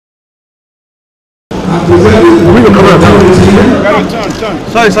We will cover it.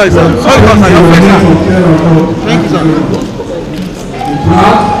 Sorry, sir. Sorry, thank you, sir.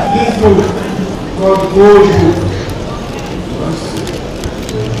 This book called Gold.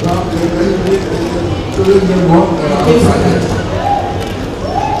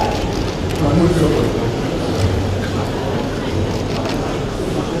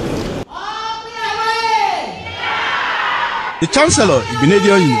 The Chancellor,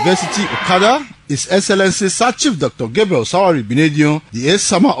 Igbinedion University, Okada, His Excellency Sir Chief Dr. Gabriel Sawari Igbinedion, the 8th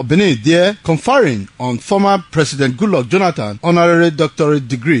Sama of Benin there, conferring on former President Goodluck Jonathan honorary doctorate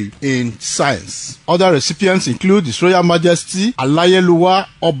degree in science. Other recipients include His Royal Majesty Alayeluwa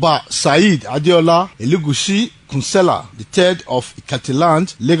Oba Said Adeola Eligushi Kunsela, the third of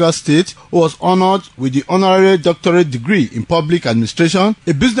Ikatiland, Lagos State, who was honored with the honorary doctorate degree in public administration.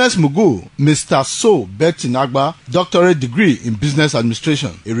 A business mogul, Mr. So Betinagba, doctorate degree in business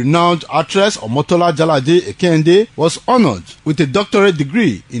administration. A renowned actress, Omotola Jalade Ekende, was honored with a doctorate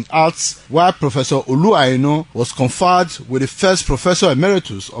degree in arts, while Professor Olu Aino was conferred with the first professor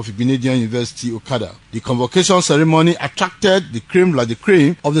emeritus of Igbinedion University, Okada. The convocation ceremony attracted the cream la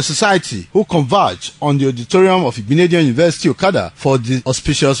cream of the society, who converged on the auditorium of Igbinedion University, Okada, for the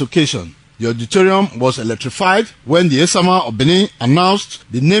auspicious occasion. The auditorium was electrified when the Esama of Benin announced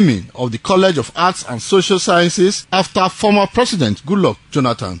the naming of the College of Arts and Social Sciences after former President Goodluck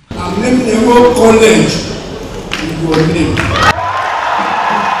Jonathan. I'm naming the whole college in your name.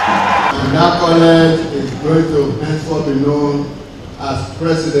 And that college is going to henceforth be known as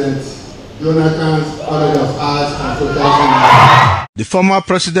President Jonathan's College of Arts and Social Sciences. The former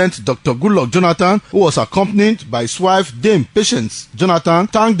President Dr. Goodluck Jonathan, who was accompanied by his wife Dame Patience Jonathan,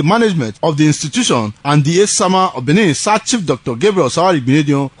 thanked the management of the institution and the 8th Sama of Benin, Sir Chief Dr. Gabriel Sawari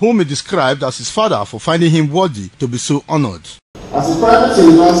Igbinedion, whom he described as his father, for finding him worthy to be so honored. As a private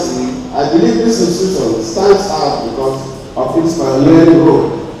university, I believe this institution stands out because of its pioneering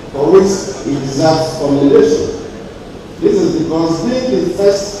role, for which it deserves commendation. This is because being the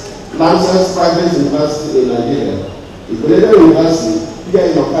first licensed private university in Nigeria, Igbinedion University here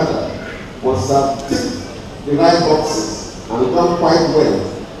in Okada was ticked the right boxes and done quite well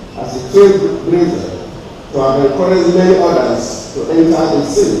as a trailblazer to have encouraged many others to enter the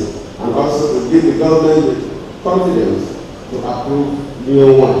scene and also to give the government the confidence to approve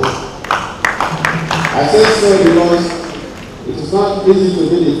new ones. I say so because it is not easy to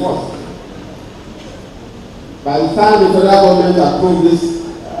be the first. By the time the federal government approved this,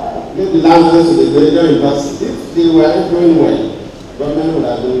 give the license to the Igbinedion University, if they were doing well, government would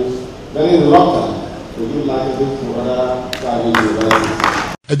have been very reluctant to give licenses to other private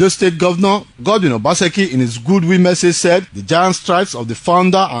universities. Edo State Governor Godwin Obaseki, in his goodwill message, said the giant strides of the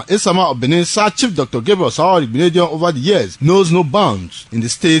founder and Esama of Benin, Sir Chief Dr. Gabriel Sawari Igbinedion, over the years knows no bounds in the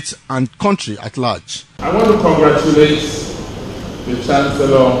state and country at large. I want to congratulate the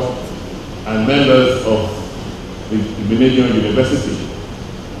Chancellor and members of the Igbinedion University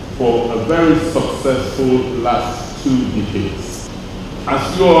for a very successful last 2 decades.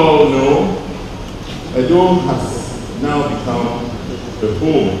 As you all know, Edo has now become the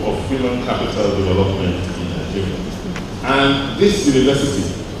home of human capital development in Nigeria. And this university,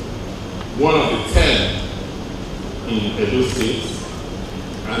 one of the 10 in Edo State,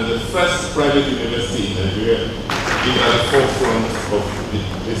 and the first private university in Nigeria, is at the forefront of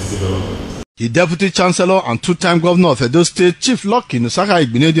this development. The Deputy Chancellor and 2-time Governor of Edo State, Chief Lucky Nusaka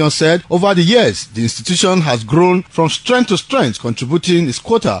Igbinedion, said over the years, the institution has grown from strength to strength, contributing its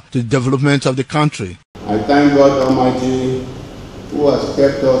quota to the development of the country. I thank God Almighty, who has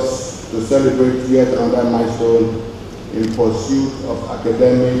kept us to celebrate yet another milestone in pursuit of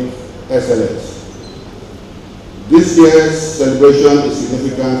academic excellence. This year's celebration is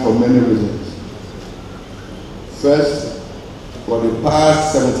significant for many reasons. First, for the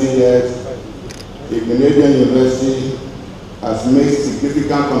past 17 years, Igbinedion University has made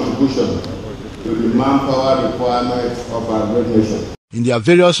significant contribution to the manpower requirements of our great nation. In their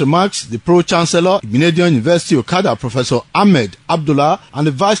various remarks, the Pro-Chancellor, Igbinedion University Okada, Professor Ahmed Abdullah, and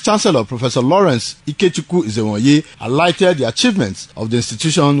the Vice-Chancellor, Professor Lawrence Ikechukwu Izewonye, highlighted the achievements of the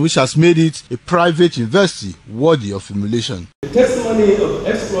institution, which has made it a private university worthy of emulation. The testimony of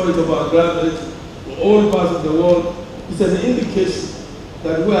exploits of our graduates from all parts of the world is an indication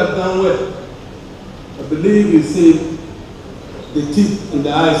that we have done well. I believe you see the tip in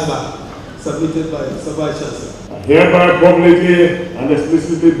the iceberg submitted by the Vice-Chancellor. I hereby publicly and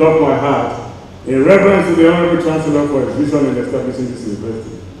explicitly doff my hat in reverence to the Honorable Chancellor for his vision in establishing this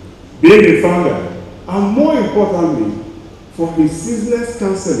university, being the founder, and more importantly, for his ceaseless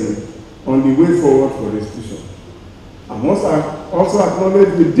counseling on the way forward for the institution. I must also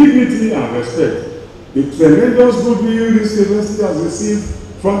acknowledge the dignity and respect the tremendous goodwill this university has received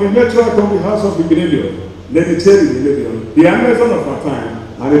from the lecturers on the House of Igbinedion, Lady Terry Igbinedion, the Amazon of our time,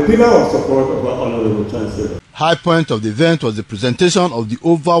 and a pillar of support of our Honorable Chancellor. High point of the event was the presentation of the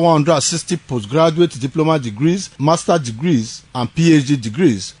over 160 postgraduate diploma degrees, master degrees, and PhD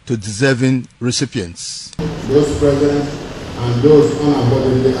degrees to deserving recipients. Those present and those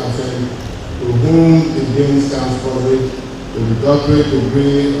unavoidably absent, to whom the dean stands coverage, to the doctorate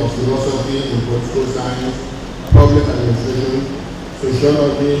degree of philosophy in political science, public administration,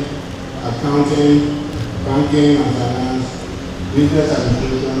 sociology, accounting, banking and finance, business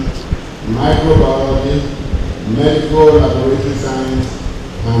administration, microbiology, medical laboratory science,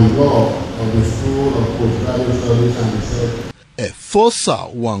 and law of the School of Postgraduate Studies and Research.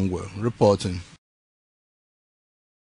 Efosa Uwangue reporting.